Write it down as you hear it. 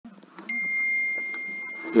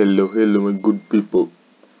Hello my good people.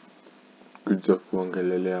 Kuja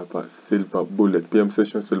kuongelelea hapa silver bullet, PM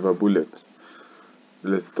session silver bullet.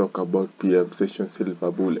 Let's talk about PM session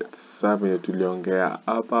silver bullet. Sasa venye tuliongea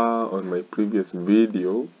hapa on my previous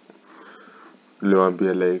video,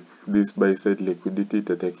 niliwaambia like this buy side liquidity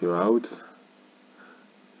ita take you out.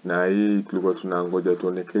 Na hii tulikuwa tunangoja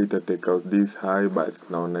tuone kama ita take out this high, but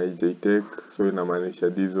naona haija take, so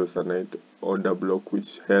inamaanisha this was a night order block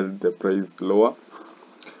which held the price lower.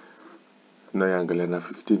 Naangalia na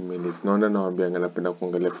 15 minutes. Naona nawaambia napenda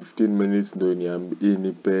kuangalia 15 minutes ndio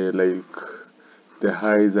inipe like the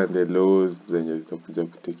highs and the lows zenye zitakuja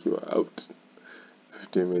kutakiwa out.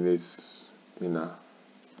 15 minutes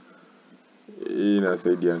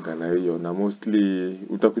inasaidia kana hiyo, na mostly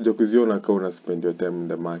utakuja kuziona kama una spend your time in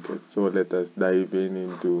the market. So let us dive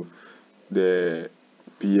into the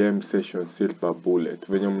PM session silver bullet.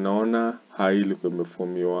 Venye mnaona high ilikuwa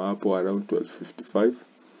imeformiwa hapo around 12:55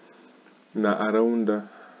 na around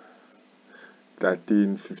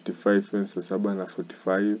 13:55 saa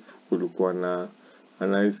 7:45 kulikuwa na a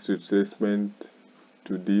nice retracement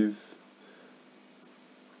to this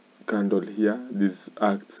candle here. This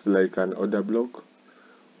acts like an order block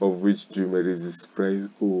of which juu resist price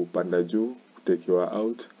kupanda juu kutekiwa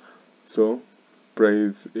out. So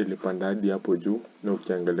price ilipanda hadi hapo juu, na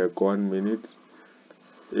ukiangalia kwa 1 minute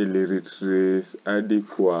ili retrace hadi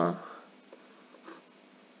kwa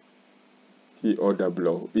hii order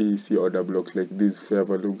block. Hii si order block, like this fair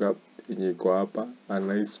value gap yenye iko hapa, a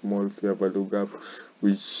nice small fair value gap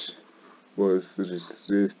which was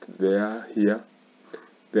retraced there here,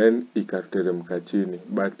 then ikateremka chini,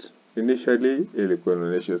 but initially ilikuwa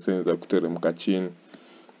inaonyesha signs za kuteremka chini.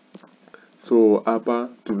 So hapa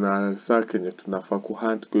tuna saa kenye tunafaa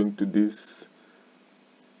kuhunt going to this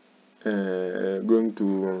going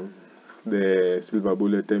to the silver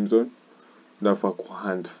bullet time zone. Tunafaa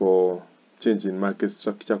kuhunt for change in market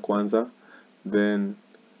structure kwanza, then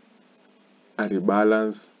a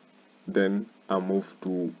rebalance, then a move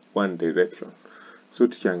to one direction. So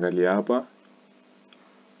tukiangalia hapa,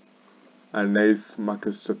 a nice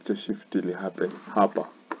market structure shift ili happen hapa.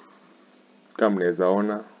 Kama mnaweza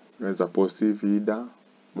ona, unaweza pause hii video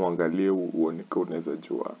muangalie uone kama unaweza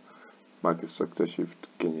jua market structure shift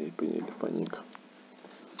penye ilifanyika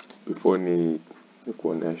before ni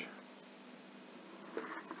kuonesha.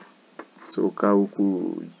 So kaa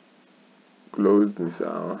huku closed ni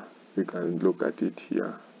sawa, we can look at it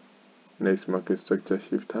here. Nice market structure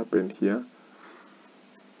shift happened here.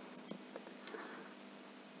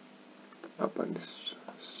 Hapa ni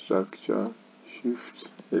structure shift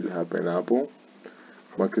ili happen hapo,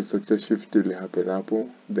 market structure shift ili happen hapo,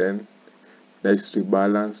 then nice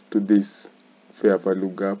rebalance to this fair value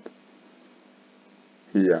gap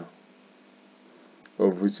here,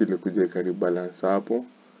 of which ilikuja ika rebalance hapo,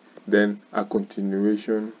 then a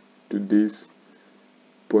continuation to this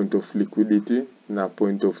point of liquidity, na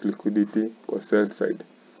point of liquidity kwa sell side.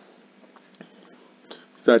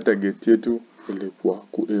 Sa target yetu ilikuwa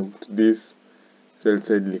ku aim to this sell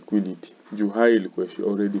side liquidity. Juu high ilikuwa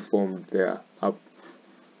already formed there up.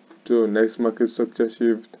 So nice market structure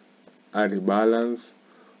shift, a rebalance,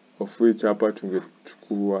 of which hapa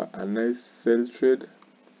tungechukua a nice sell trade.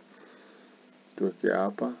 Tuweke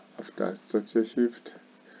hapa after structure shift,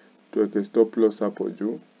 tuweke stop loss hapo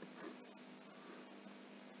juu.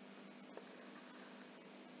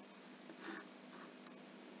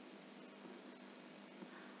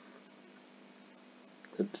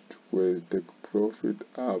 Tuchukue take profit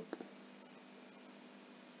up.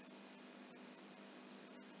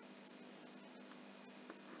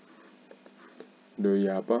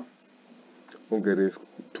 Ndio hapa ungerisk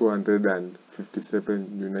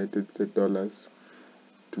 257 United States dollars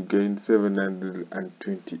to gain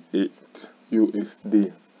 728 USD.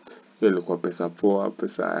 Hiyo ilikuwa pesa poa,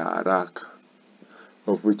 pesa ya haraka,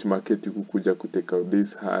 of which market kukuja kutake out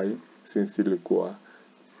this high since ilikuwa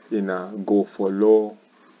ina go for low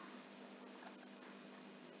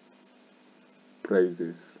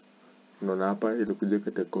prices. Unaona hapa ilikuja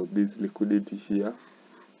kutake out this liquidity here,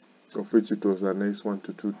 of which it was a nice 1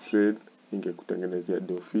 to 2 trade, ingekutengenezea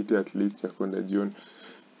profit at least ya kwenda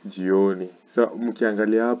jioni. So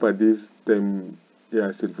mkiangalia hapa this time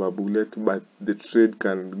ya silver bullet, but the trade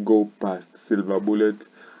can go past silver bullet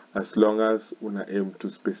as long as una aim to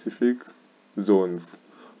specific zones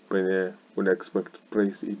penye una expect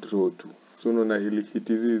price it draw to. So unaona ili hit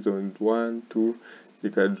hizi zone 1 2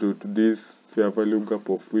 ika draw to this fair value gap,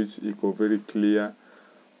 of which iko very clear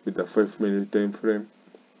with a 5 minute time frame.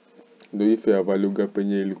 Ndio hii fair value gap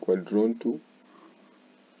penye ilikuwa drawn to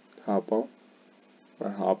hapa na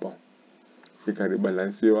hapa.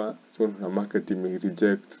 ikaribalansiwa, so na market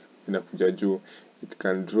reject inakuja juu, it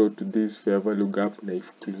can draw to this fair value gap na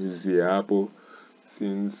close hapo.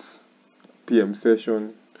 Since PM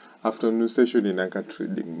session, afternoon session inaka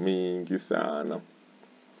trading mingi sana.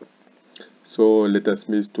 So let us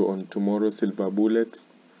meet on tomorrow silver bullet,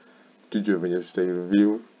 tujue venye tuta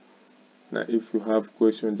review. Na if you have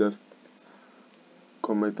question, just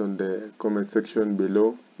comment on the comment section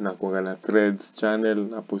below. Na kuangana threads channel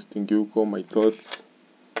na posting huko my thoughts,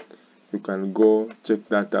 you can go check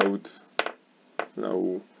that out na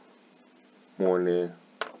muone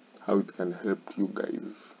how it can help you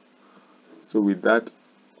guys. So with that,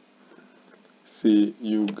 see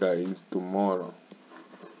you guys tomorrow.